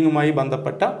ബാങ്കിങ്ങുമായി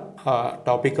ബന്ധപ്പെട്ട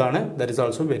ടോപ്പിക്കാണ്. That is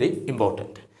also very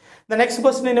important. The next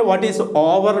question what is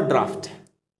over draft.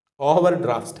 Over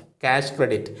draft, cash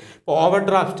credit. ഇപ്പോൾ over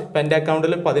draft, ഇപ്പോൾ എൻ്റെ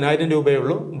അക്കൗണ്ടിൽ 10,000 രൂപയേ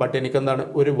ഉള്ളൂ, but എനിക്കെന്താണ്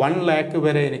ഒരു 1 lakh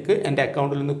വരെ എനിക്ക് എൻ്റെ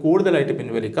അക്കൗണ്ടിൽ നിന്ന് കൂടുതലായിട്ട്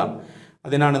പിൻവലിക്കാം.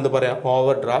 അതിനാണ് എന്ത് പറയുക,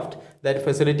 over draft. That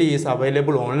facility is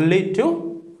available only to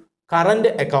current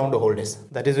account holders.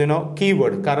 That is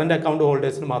keyword. Current account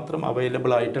ഹോൾഡേഴ്സിന് മാത്രം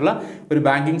അവൈലബിൾ ആയിട്ടുള്ള ഒരു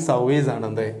ബാങ്കിങ് സർവീസ് ആണ്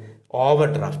എന്ത്, ഓവർ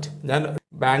ഡ്രാഫ്റ്റ്. ഞാൻ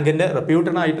ബാങ്കിൻ്റെ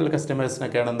റെപ്യൂട്ടഡ് ആയിട്ടുള്ള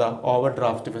കസ്റ്റമേഴ്സിനൊക്കെയാണ് എന്താ ഓവർ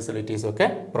ഡ്രാഫ്റ്റ് ഫെസിലിറ്റീസ് ഒക്കെ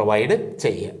പ്രൊവൈഡ്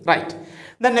ചെയ്യുക. Right.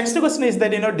 The next question is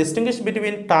that distinguish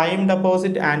between time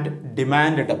deposit and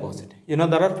demand deposit.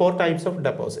 There are 4 types of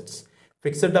deposits: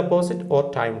 fixed deposit or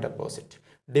time deposit,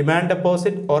 demand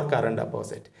deposit or current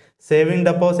deposit, saving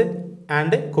deposit,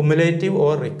 and cumulative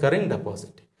or recurring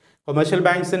deposit. Commercial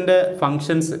banks in the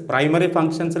functions, primary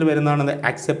functions വരുന്നതാണ്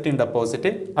accepting deposit.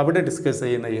 അവിടെ discuss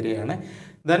ചെയ്യുന്ന ഏരിയയാണ്.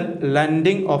 Then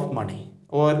lending of money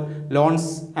or loans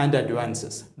and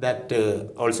advances that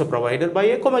also provided by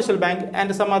a commercial bank and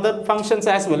some other functions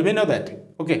as well. We know that.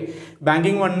 Okay.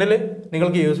 Banking വണ്ണിൽ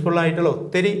നിങ്ങൾക്ക് useful ആയിട്ടുള്ള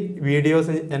ഒത്തിരി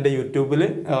videos എൻ്റെ യൂട്യൂബിൽ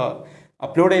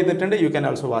upload ചെയ്തിട്ടുണ്ട്. You can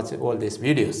also watch all these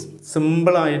videos.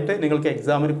 സിമ്പിളായിട്ട് നിങ്ങൾക്ക്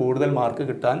എക്സാമിന് കൂടുതൽ മാർക്ക്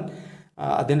കിട്ടാൻ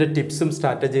അതിൻ്റെ ടിപ്സും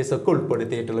സ്ട്രാറ്റജീസും ഒക്കെ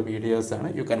ഉൾപ്പെടുത്തിയിട്ടുള്ള വീഡിയോസാണ്.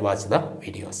 You can watch the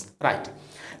videos. Right.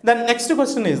 Then next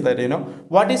question is that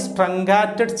what is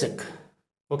ട്രങ്കാറ്റഡ് check.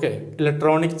 Okay,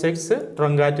 electronic checks,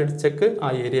 ട്രങ്കാറ്റഡ് check, ആ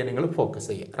ഏരിയ നിങ്ങൾ ഫോക്കസ്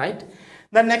ചെയ്യുക. Right.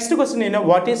 Then next question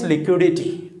what is liquidity.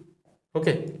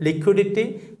 Okay, liquidity,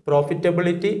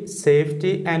 profitability,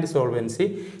 safety and solvency.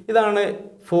 ഇതാണ്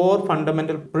 4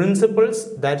 fundamental principles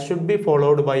that should be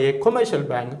followed by A commercial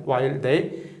bank while they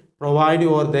provide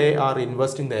or they are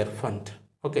investing there fund.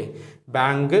 Okay,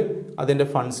 bank അതിൻ്റെ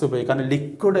funds ഉപയോഗിക്കും. കാരണം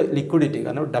liquidity,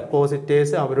 കാരണം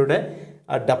depositors അവരുടെ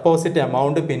deposit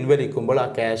amount പിൻവലിക്കുമ്പോൾ ആ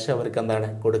cash അവർക്ക് എന്താണ്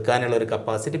കൊടുക്കാനുള്ള ഒരു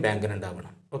കപ്പാസിറ്റി ബാങ്കിന്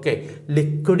ഉണ്ടാവണം. ഓക്കെ,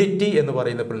 ലിക്വിഡിറ്റി എന്ന്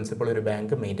പറയുന്ന പ്രിൻസിപ്പിൾ ഒരു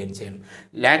ബാങ്ക് മെയിൻറ്റെയിൻ ചെയ്യണം.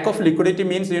 Lack of liquidity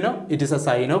means it is A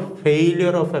sign of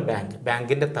failure of A bank,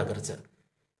 ബാങ്കിൻ്റെ തകർച്ച.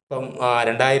 ഇപ്പം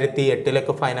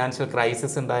 2008 ഫൈനാൻഷ്യൽ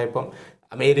ക്രൈസിസ് ഉണ്ടായപ്പം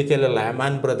അമേരിക്കയിലെ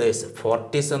ലാമാൻ ബ്രദേഴ്സ്,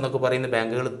 ഫോർട്ടിസ് എന്നൊക്കെ പറയുന്ന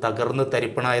ബാങ്കുകൾ തകർന്ന്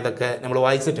തരിപ്പണായതൊക്കെ നമ്മൾ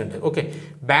വായിച്ചിട്ടുണ്ട്. Okay,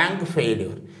 bank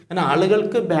failure. കാരണം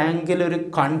ആളുകൾക്ക് ബാങ്കിലൊരു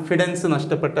കോൺഫിഡൻസ്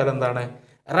നഷ്ടപ്പെട്ടാൽ എന്താണ്,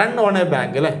 റൺ ഓൺ എ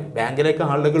ബാങ്ക് അല്ലേ, ബാങ്കിലേക്ക്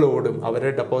ആളുകൾ ഓടും. അവർ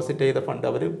ഡെപ്പോസിറ്റ് ചെയ്ത ഫണ്ട്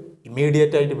അവർ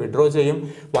ഇമ്മീഡിയറ്റ് ആയിട്ട് വിഡ്രോ ചെയ്യും.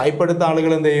 വായ്പ എടുത്ത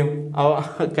ആളുകൾ എന്ത് ചെയ്യും, ആ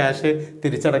cash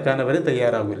തിരിച്ചടക്കാൻ our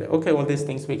തയ്യാറാകില്ല. Okay, all these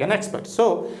things we can expect. So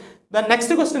the next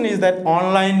question is that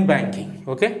online banking.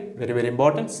 Okay, very, very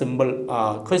important, simple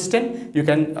question. You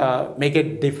can make a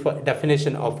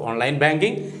definition of online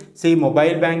banking. See,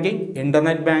 mobile banking,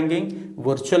 internet banking,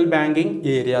 virtual banking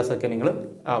areas ഒക്കെ നിങ്ങൾ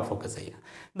focus ചെയ്യുക.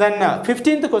 Then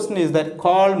 15th question is that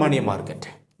call money market.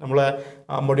 നമ്മൾ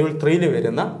module 3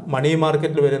 വരുന്ന മണി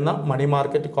മാർക്കറ്റിൽ വരുന്ന money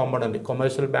market component,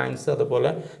 commercial banks അതുപോലെ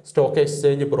stock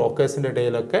exchange ബ്രോക്കേഴ്സിൻ്റെ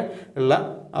ഇടയിലൊക്കെ ഉള്ള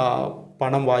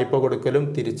പണം വായ്പ കൊടുക്കലും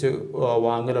തിരിച്ച്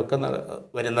വാങ്ങലൊക്കെ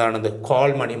വരുന്നതാണിത് കോൾ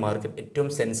മണി മാർക്കറ്റ്. ഏറ്റവും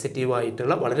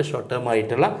സെൻസിറ്റീവായിട്ടുള്ള വളരെ ഷോർട്ട് ടേം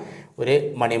ആയിട്ടുള്ള ഒരു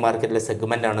മണി മാർക്കറ്റിലെ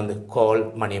segment ആണെന്ത് call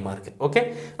money market. Okay,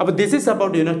 അപ്പോൾ this is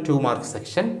about 2 mark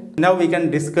section. Now we can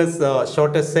discuss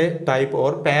short essay type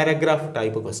or paragraph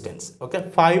type questions. Okay,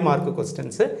 5 mark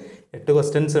questions, 8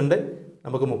 questions ഉണ്ട്.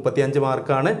 നമുക്ക് 35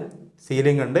 മാർക്കാണ്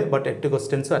സീലിംഗ് ഉണ്ട്, ബട്ട് 8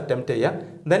 ക്വസ്റ്റ്യൻസ് അറ്റംപ്റ്റ് ചെയ്യുക.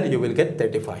 Then you will get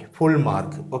 35 full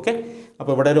mark. Okay,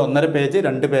 അപ്പോൾ ഇവിടെ ഒരു 1.5 page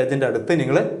 2 പേജിൻ്റെ അടുത്ത്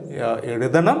നിങ്ങൾ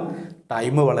എഴുതണം.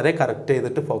 ടൈം വളരെ കറക്റ്റ്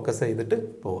ചെയ്തിട്ട് ഫോക്കസ് ചെയ്തിട്ട്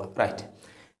പോവുക. റൈറ്റ്.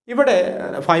 ഇവിടെ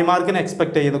 5 മാർക്കിന്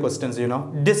എക്സ്പെക്ട് ചെയ്യുന്ന questions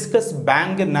discuss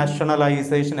bank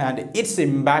nationalisation and it's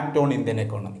impact on Indian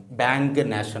economy. Bank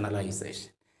nationalisation,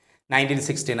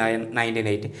 1969,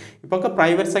 1980. ഇപ്പോൾ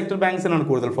പ്രൈവറ്റ് സെക്ടർ ബാങ്ക്സിനാണ്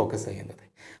കൂടുതൽ ഫോക്കസ് ചെയ്യുന്നത്.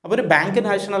 അപ്പോൾ ഒരു ബാങ്ക്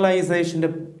നാഷണലൈസേഷൻ്റെ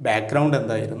ബാക്ക്ഗ്രൗണ്ട്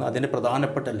എന്തായിരുന്നു, അതിൻ്റെ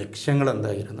പ്രധാനപ്പെട്ട ലക്ഷ്യങ്ങൾ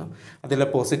എന്തായിരുന്നു, അതിലെ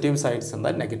പോസിറ്റീവ് സൈഡ്സ് എന്താ,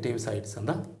 നെഗറ്റീവ് സൈഡ്സ്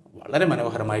എന്താ, വളരെ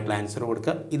മനോഹരമായിട്ടുള്ള ആൻസർ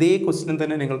കൊടുക്കുക. ഇതേ ക്വസ്റ്റ്യൻ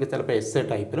തന്നെ നിങ്ങൾക്ക് ചിലപ്പോൾ എസ്സേ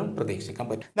ടൈപ്പിലും പ്രതീക്ഷിക്കാൻ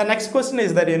പറ്റും. The next question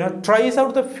is that tries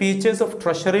out the features of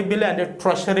treasury bill and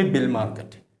treasury bill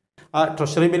market. ആ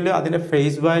ട്രഷറി ബില്ല്, അതിൻ്റെ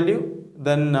face value,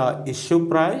 then issue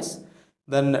price,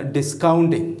 then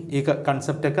discounting, ഈ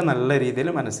കൺസെപ്റ്റൊക്കെ നല്ല രീതിയിൽ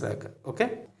മനസ്സിലാക്കുക. Okay.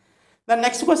 The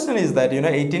next question is that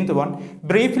 18th one,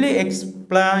 briefly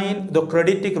explain the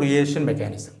credit creation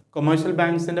mechanism. Commercial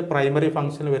banks in the primary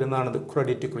function വരുന്നതാണ് the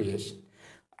credit creation.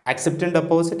 Accepting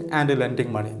deposit and lending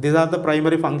money. These are the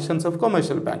primary functions of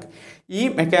commercial bank. ഈ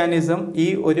mechanism, ഈ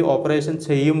ഒരു operation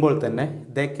ചെയ്യുമ്പോൾ തന്നെ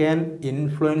they can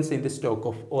influence in the stock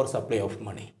of or supply of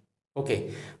money. Okay.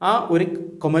 ആ ഒരു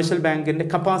commercial ബാങ്കിൻ്റെ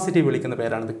capacity വിളിക്കുന്ന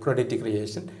പേരാണ് ക്രെഡിറ്റ്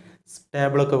ക്രിയേഷൻ.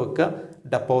 ടേബിളൊക്കെ വെക്കുക,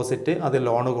 ഡെപ്പോസിറ്റ്, അത്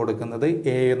ലോൺ കൊടുക്കുന്നത്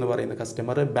എ എന്ന് പറയുന്ന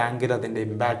കസ്റ്റമർ, ബാങ്കിൽ അതിൻ്റെ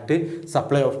ഇമ്പാക്റ്റ്,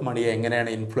 സപ്ലൈ ഓഫ് മണി എങ്ങനെയാണ്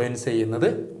ഇൻഫ്ലുവൻസ് ചെയ്യുന്നത്,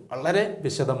 വളരെ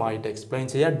വിശദമായിട്ട് എക്സ്പ്ലെയിൻ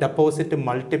ചെയ്യുക. ഡെപ്പോസിറ്റ്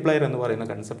മൾട്ടിപ്ലയർ എന്ന് പറയുന്ന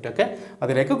കൺസെപ്റ്റൊക്കെ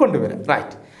അതിലേക്ക് കൊണ്ടുവരാം.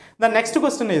 Right. The next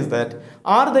question is that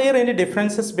are there any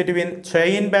differences between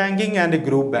chain banking and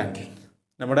group banking?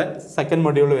 നമ്മുടെ സെക്കൻഡ്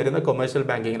മൊഡ്യൂളിൽ വരുന്ന കൊമേഴ്ഷ്യൽ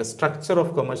ബാങ്കിങ്ങിൻ്റെ സ്ട്രക്ചർ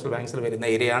ഓഫ് കൊമേഴ്ഷ്യൽ ബാങ്ക്സിൽ വരുന്ന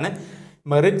ഏരിയയാണ്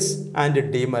merits and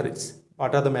demerits.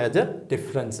 What are the major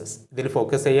differences? ഇതിൽ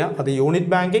ഫോക്കസ് ചെയ്യുക. അത്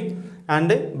unit banking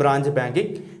and branch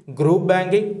banking, group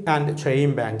banking and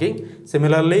chain banking,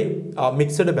 similarly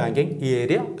mixed banking. ഈ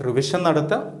area revision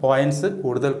നടത്തുക, പോയിന്റ്സ്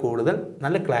കൂടുതൽ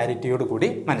നല്ല ക്ലാരിറ്റിയോട് കൂടി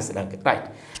മനസ്സിലാക്കുക. Right.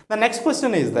 The next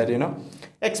question is that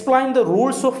explain the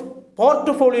rules of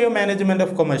portfolio management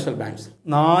of commercial banks.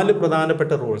 4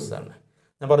 പ്രധാനപ്പെട്ട rules ആണ്.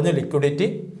 ഞാൻ പറഞ്ഞു, liquidity,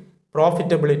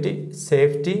 profitability,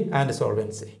 safety and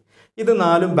solvency. ഇത്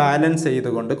 4ഉം ബാലൻസ്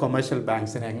ചെയ്തുകൊണ്ട് കൊമേഴ്ഷ്യൽ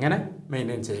ബാങ്ക്സിനെ എങ്ങനെ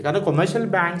മെയിൻറ്റെയിൻ ചെയ്യും? കാരണം കൊമേഴ്ഷ്യൽ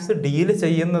ബാങ്ക്സ് ഡീല്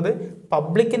ചെയ്യുന്നത്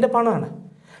പബ്ലിക്കിൻ്റെ പണമാണ്.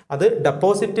 അത്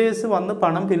ഡെപ്പോസിറ്റേഴ്സ് വന്ന്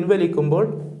പണം പിൻവലിക്കുമ്പോൾ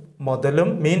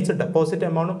മുതലും means deposit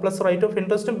amount plus right of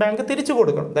ഇൻട്രസ്റ്റും bank തിരിച്ചു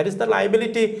കൊടുക്കണം. That is the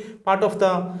liability part of the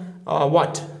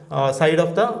side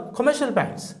of the commercial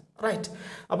banks. Right.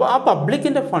 അപ്പോൾ ആ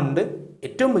പബ്ലിക്കിൻ്റെ ഫണ്ട്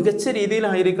ഏറ്റവും മികച്ച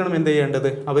രീതിയിലായിരിക്കണം എന്ത് ചെയ്യേണ്ടത്,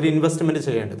 അവർ ഇൻവെസ്റ്റ്മെൻറ്റ്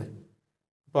ചെയ്യേണ്ടത്.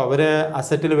 അപ്പോൾ അവർ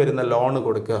അസറ്റിൽ വരുന്ന ലോൺ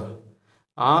കൊടുക്കുക,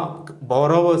 ആ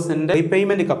ബോറോവേഴ്സിൻ്റെ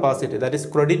repayment capacity, that is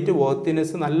credit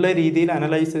worthiness നല്ല രീതിയിൽ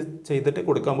അനലൈസ് ചെയ്തിട്ട്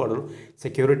കൊടുക്കാൻ പാടുള്ളൂ.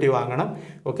 സെക്യൂരിറ്റി വാങ്ങണം.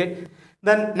 Okay.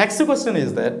 Then next question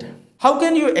is that how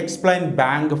can you explain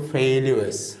bank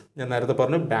ഫെയില്യൂവേഴ്സ്? ഞാൻ നേരത്തെ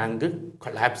പറഞ്ഞു, ബാങ്ക്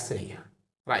കൊളാപ്സ് ചെയ്യുക.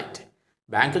 റൈറ്റ്.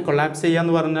 ബാങ്ക് കൊളാപ്സ് ചെയ്യുക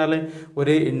എന്ന് പറഞ്ഞാൽ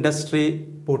ഒരു ഇൻഡസ്ട്രി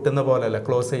പൂട്ടുന്ന പോലെയല്ല,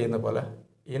 ക്ലോസ് ചെയ്യുന്ന പോലെ.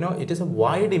 It is a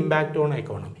wide impact on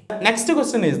economy. Next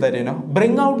question is that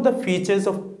bring out the features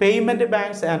of payment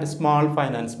banks and small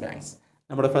finance banks.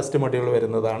 നമ്മുടെ ഫസ്റ്റ് മൊഡ്യൂൾ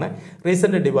വരുന്നതാണ്.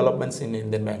 Recent developments in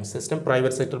Indian bank system.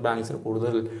 Private sector ബാങ്ക്സിന്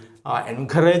കൂടുതൽ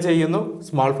encourage ചെയ്യുന്നു.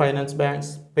 Small finance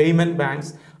banks, payment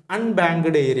banks,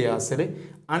 unbanked ഏരിയാസിൽ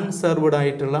അൺസർവ്ഡ്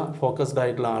ആയിട്ടുള്ള focused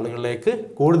ആയിട്ടുള്ള ആളുകളിലേക്ക്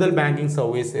കൂടുതൽ banking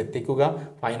service എത്തിക്കുക.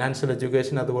 Financial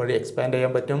education അതുവഴി എക്സ്പാൻഡ്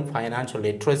ചെയ്യാൻ പറ്റും. ഫൈനാൻഷ്യൽ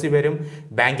ലിറ്ററസി വരും,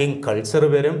 ബാങ്കിങ് കൾച്ചർ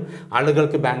വരും,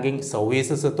 ആളുകൾക്ക് ബാങ്കിങ്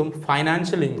സർവീസസ് എത്തും,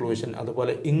 ഫൈനാൻഷ്യൽ ഇൻക്ലൂഷൻ,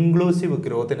 അതുപോലെ ഇൻക്ലൂസീവ്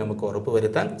ഗ്രോത്ത് നമുക്ക്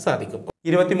ഉറപ്പുവരുത്താൻ സാധിക്കും.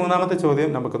 23ാമത്തെ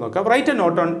ചോദ്യം നമുക്ക് നോക്കാം. Write a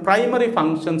not on primary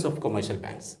functions of commercial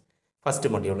banks. First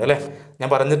module അല്ലേ, ഞാൻ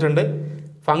പറഞ്ഞിട്ടുണ്ട്.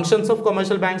 Functions of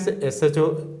commercial banks SHO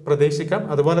പ്രതീക്ഷിക്കാം.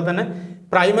 അതുപോലെ തന്നെ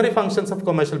primary functions of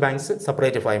commercial banks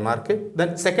separate 5 mark. Then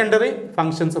secondary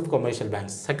functions of commercial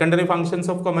banks. Secondary functions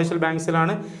of commercial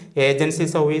ബാങ്ക്സിലാണ് agency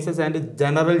services and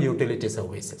general utility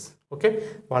services. Okay,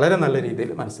 വളരെ നല്ല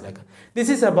രീതിയിൽ മനസ്സിലാക്കാം.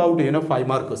 This is about 5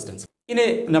 mark questions. ഇനി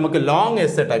നമുക്ക് long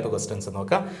essay type questions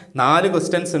നോക്കാം. 4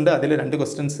 questions ഉണ്ട്, അതിൽ 2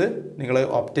 questions നിങ്ങൾ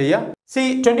ഓപ്റ്റ് ചെയ്യുക.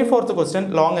 24th ക്വസ്റ്റ്യൻ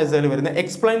ലോങ് എസ്സേയിൽ വരുന്നത്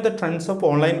explain the trends of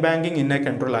online banking in A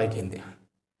country like India.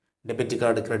 Debit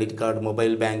card, credit card,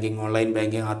 mobile banking, online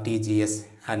banking, RTGS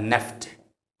and NEFT.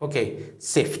 Okay,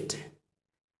 Swift,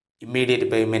 immediate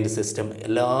payment system,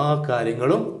 എല്ലാ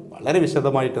കാര്യങ്ങളും വളരെ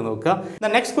വിശദമായിട്ട് നോക്കുക.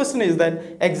 The next question is that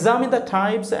examine the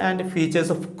types and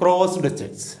features of crossed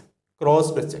checks.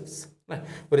 Crossed checks,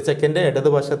 ഒരു ചെക്കിൻ്റെ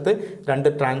ഇടതുവശത്ത്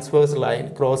 2 transfers line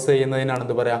cross ചെയ്യുന്നതിനാണ്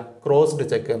എന്ത് പറയുക, ക്രോസ്ഡ്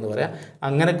ചെക്ക് എന്ന് പറയാം.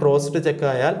 അങ്ങനെ ക്രോസ്ഡ് ചെക്ക്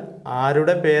ആയാൽ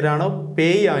ആരുടെ പേരാണോ പേ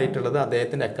ആയിട്ടുള്ളത്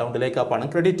അദ്ദേഹത്തിൻ്റെ അക്കൗണ്ടിലേക്ക് ആ പണം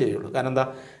ക്രെഡിറ്റ് ചെയ്യുള്ളൂ. കാരണം എന്താ,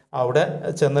 അവിടെ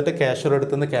ചെന്നിട്ട് ക്യാഷ്യർ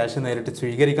അടുത്തുനിന്ന് ക്യാഷ് നേരിട്ട്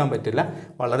സ്വീകരിക്കാൻ പറ്റില്ല.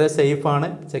 വളരെ സേഫാണ്.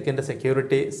 ചെക്കിൻ്റെ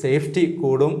സെക്യൂരിറ്റി സേഫ്റ്റി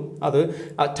കൂടും. അത്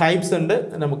ടൈപ്സ് ഉണ്ട്.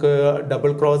 നമുക്ക്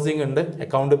ഡബിൾ ക്രോസിംഗ് ഉണ്ട്,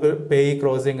 അക്കൗണ്ട് പേ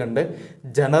ക്രോസിംഗ് ഉണ്ട്,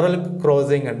 ജനറൽ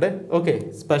ക്രോസിംഗ് ഉണ്ട്, ഓക്കെ,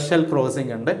 സ്പെഷ്യൽ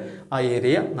ക്രോസിംഗ് ഉണ്ട്. ആ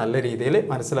ഏരിയ നല്ല രീതിയിൽ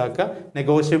മനസ്സിലാക്കുക.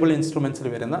 നെഗോഷ്യബിൾ ഇൻസ്ട്രുമെൻറ്റ്സിൽ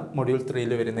വരുന്ന മൊഡ്യൂൾ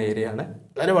 3 വരുന്ന ഏരിയ ആണ്.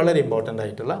 വളരെ ഇമ്പോർട്ടൻ്റ്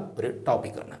ആയിട്ടുള്ള ഒരു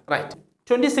ടോപ്പിക്കാണ്. Right.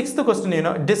 26th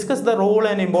question discuss the role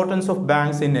and importance of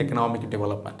banks in economic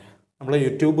development. നമ്മൾ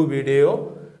യൂട്യൂബ് വീഡിയോ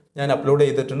ഞാൻ അപ്ലോഡ്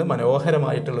ചെയ്തിട്ടുണ്ട്.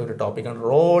 മനോഹരമായിട്ടുള്ള ഒരു ടോപ്പിക്കാണ്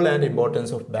role and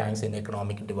importance of banks in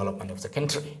economic development of the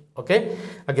country. Okay,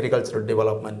 agricultural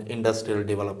development, industrial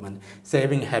development,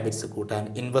 saving habits കൂട്ടാൻ,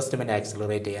 investment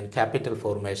accelerate ചെയ്യാൻ, capital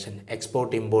formation,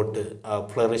 export import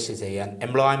flourish ചെയ്യാൻ,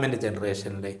 employment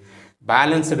ജനറേഷനിൽ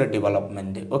ബാലൻസ്ഡ്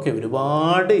ഡെവലപ്മെൻറ്റ്, ഓക്കെ,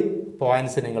 ഒരുപാട്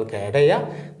പോയിൻറ്റ്സ് നിങ്ങൾക്ക് ആഡ് ചെയ്യാം.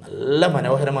 നല്ല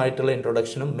മനോഹരമായിട്ടുള്ള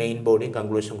ഇൻട്രൊഡക്ഷനും main ബോഡിയും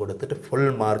conclusion കൊടുത്തിട്ട് ഫുൾ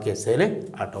മാർക്ക് എസ്സേയിൽ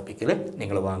ആ ടോപ്പിക്കിൽ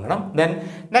നിങ്ങൾ വാങ്ങണം. Then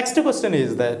next question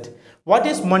is that what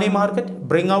is money market?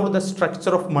 Bring out the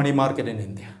structure of money market in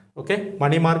India. Okay,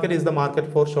 money market is the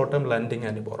market for short term lending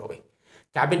and borrowing.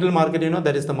 Capital market,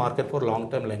 that is the market for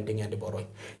long-term lending and borrowing.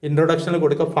 Introduction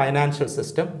കൊടുക്കുക financial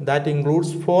system that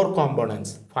includes 4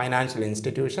 components: financial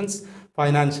institutions,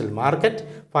 financial market,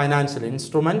 financial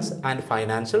instruments and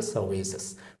financial services.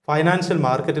 Financial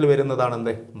മാർക്കറ്റിൽ വരുന്നതാണ്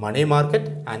എന്ത്? Money market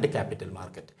and capital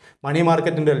market. മണി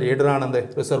മാർക്കറ്റിൻ്റെ ലീഡറാണെന്ത്?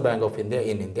 Reserve bank of India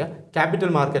in India. Capital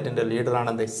മാർക്കറ്റിൻ്റെ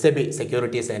ലീഡറാണെന്ത്? SEBI,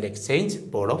 securities and exchange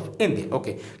board of India.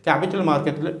 Okay, capital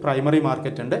മാർക്കറ്റിൽ primary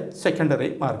market ഉണ്ട്, secondary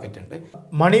market ഉണ്ട്.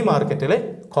 മണി മാർക്കറ്റിൽ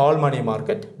call money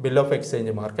market, bill of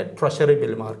exchange market, treasury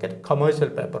bill market,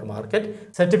 commercial paper market,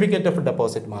 certificate of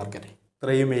deposit market.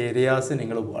 ഇത്രയും areas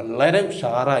നിങ്ങൾ വളരെ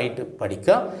ഉഷാറായിട്ട്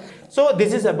പഠിക്കുക. So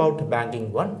this is about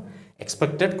banking 1.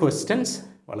 Expected questions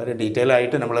വളരെ ഡീറ്റെയിൽ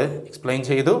ആയിട്ട് നമ്മൾ എക്സ്പ്ലെയിൻ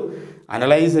ചെയ്തു,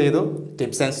 അനലൈസ് ചെയ്തു,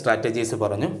 ടിപ്സ് ആൻഡ് സ്ട്രാറ്റജീസ്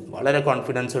പറഞ്ഞു. വളരെ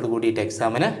കോൺഫിഡൻസോട് കൂടിയിട്ട്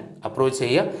എക്സാമിന് അപ്രോച്ച്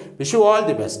ചെയ്യുക. Wish you all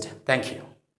the best. Thank you.